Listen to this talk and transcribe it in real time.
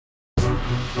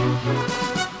Hello,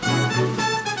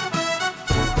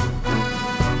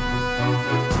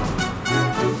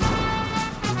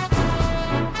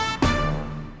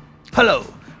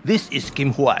 this is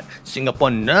Kim Huat,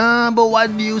 Singapore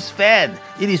 #1 news fan.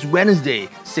 It is Wednesday,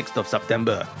 6th of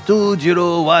September,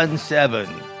 2017.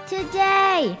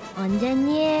 Today on the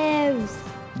news.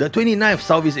 The 29th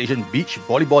Southeast Asian Beach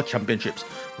Volleyball Championships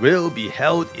will be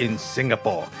held in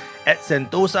Singapore at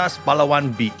Sentosa's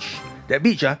Palawan Beach. That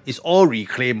beach is all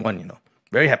reclaimed one,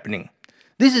 Very happening.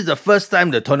 This is the first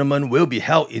time the tournament will be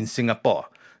held in Singapore.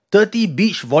 30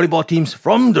 beach volleyball teams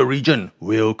from the region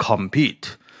will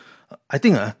compete. I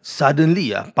think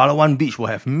suddenly Palawan Beach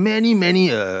will have many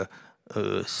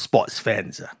sports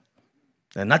fans.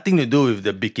 Nothing to do with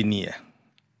the bikini,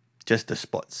 just the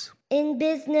sports. In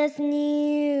business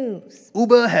news,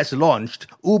 Uber has launched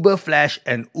Uber Flash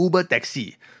and Uber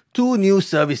Taxi, two new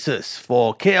services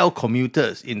for KL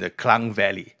commuters in the Klang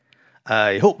Valley.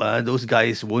 I hope those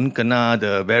guys won't kena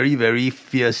the very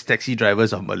fierce taxi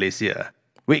drivers of Malaysia.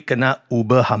 Wait, kena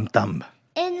Uber Hamtam.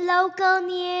 in local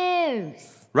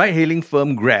news, Ride-hailing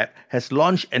firm Grab has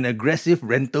launched an aggressive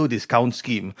rental discount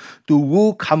scheme to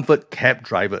woo comfort cab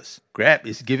drivers. Grab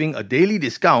is giving a daily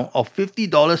discount of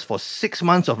 $50 for 6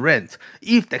 months of rent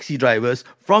if taxi drivers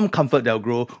from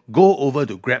ComfortDelGro go over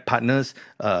to Grab partners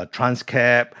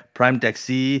Transcab, Prime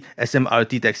Taxi,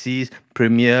 SMRT Taxis,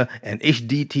 Premier and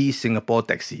HDT Singapore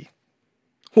Taxi.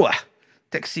 Wah!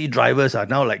 Taxi drivers are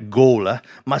now like gold.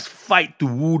 Must fight to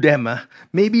woo them.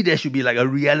 Maybe there should be like a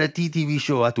reality TV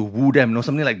show to woo them.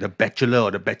 Something like The Bachelor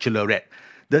or The Bachelorette.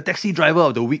 The taxi driver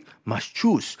of the week must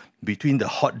choose between the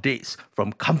hot dates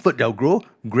from ComfortDelGro,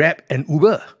 Grab and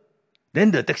Uber.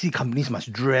 Then the taxi companies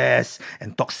must dress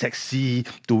and talk sexy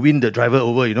to win the driver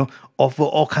over, offer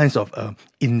all kinds of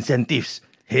incentives.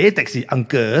 Hey taxi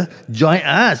uncle, join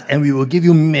us and we will give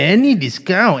you many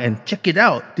discounts and check it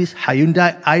out, this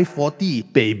Hyundai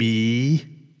i40 baby.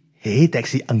 Hey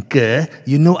taxi uncle,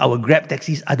 you know our Grab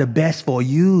taxis are the best for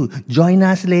you. Join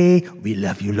us leh, we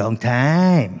love you long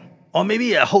time. Or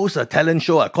maybe host a talent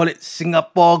show, call it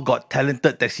Singapore Got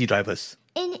Talented Taxi Drivers.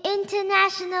 in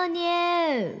international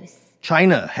news,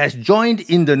 China has joined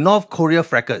in the North Korea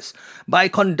fracas by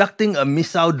conducting a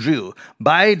missile drill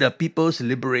by the People's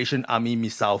Liberation Army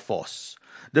Missile Force.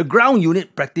 The ground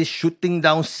unit practiced shooting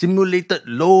down simulated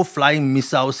low-flying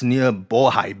missiles near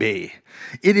Bohai Bay.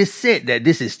 It is said that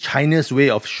this is China's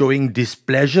way of showing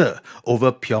displeasure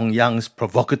over Pyongyang's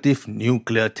provocative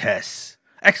nuclear tests.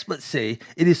 Experts say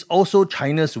it is also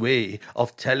China's way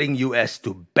of telling US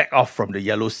to back off from the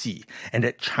Yellow Sea and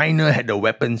that China had the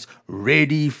weapons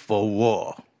ready for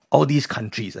war. All these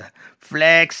countries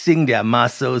flexing their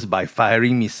muscles by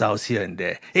firing missiles here and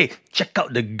there. Hey, check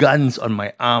out the guns on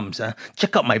my arms.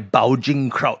 Check out my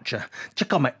bulging crouch.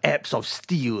 Check out my abs of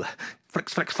steel.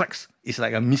 Flex, flex, flex. It's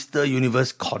like a Mr.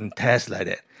 Universe contest like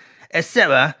that.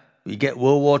 Except we get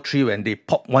World War III when they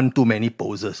pop one too many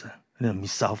poses. The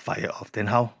missile fire off, then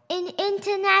how? in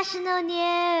international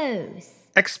news,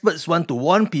 Experts want to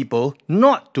warn people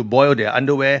not to boil their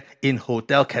underwear in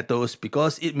hotel kettles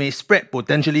because it may spread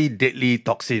potentially deadly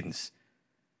toxins.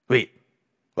 Wait,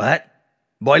 what?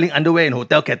 Boiling underwear in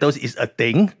hotel kettles is a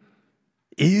thing?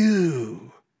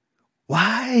 Ew.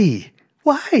 Why?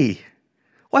 Why?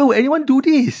 Why would anyone do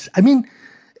this? I mean,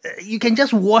 you can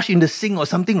just wash in the sink or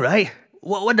something, right?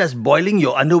 What does boiling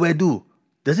your underwear do?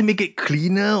 Does it make it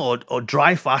cleaner or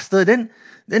dry faster? Then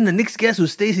the next guest who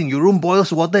stays in your room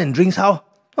boils water and drinks how?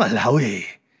 Walao eh.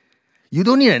 You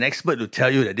don't need an expert to tell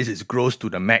you that this is gross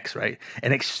to the max, right?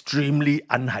 And extremely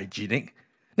unhygienic.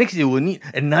 Next, you will need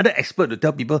another expert to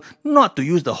tell people not to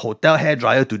use the hotel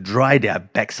hairdryer to dry their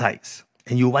backsides.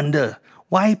 And you wonder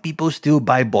why people still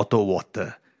buy bottled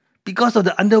water. Because of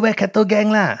the underwear kettle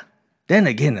gang lah. Then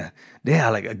again, there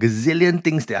are like a gazillion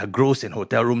things that are gross in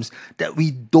hotel rooms that we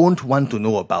don't want to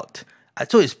know about.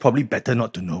 So it's probably better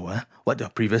not to know what the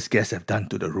previous guests have done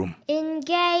to the room. in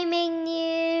gaming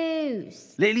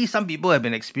news, Lately, some people have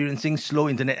been experiencing slow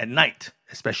internet at night,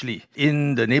 especially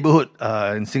in the neighborhood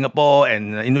in Singapore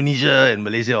and Indonesia and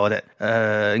Malaysia, all that.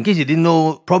 In case you didn't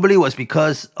know, probably was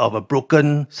because of a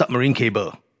broken submarine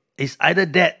cable. It's either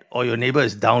that or your neighbor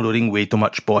is downloading way too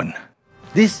much porn.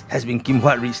 This has been Kim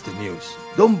Huat Reads the News.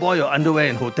 Don't boil your underwear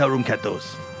in hotel room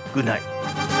kettles. Good night.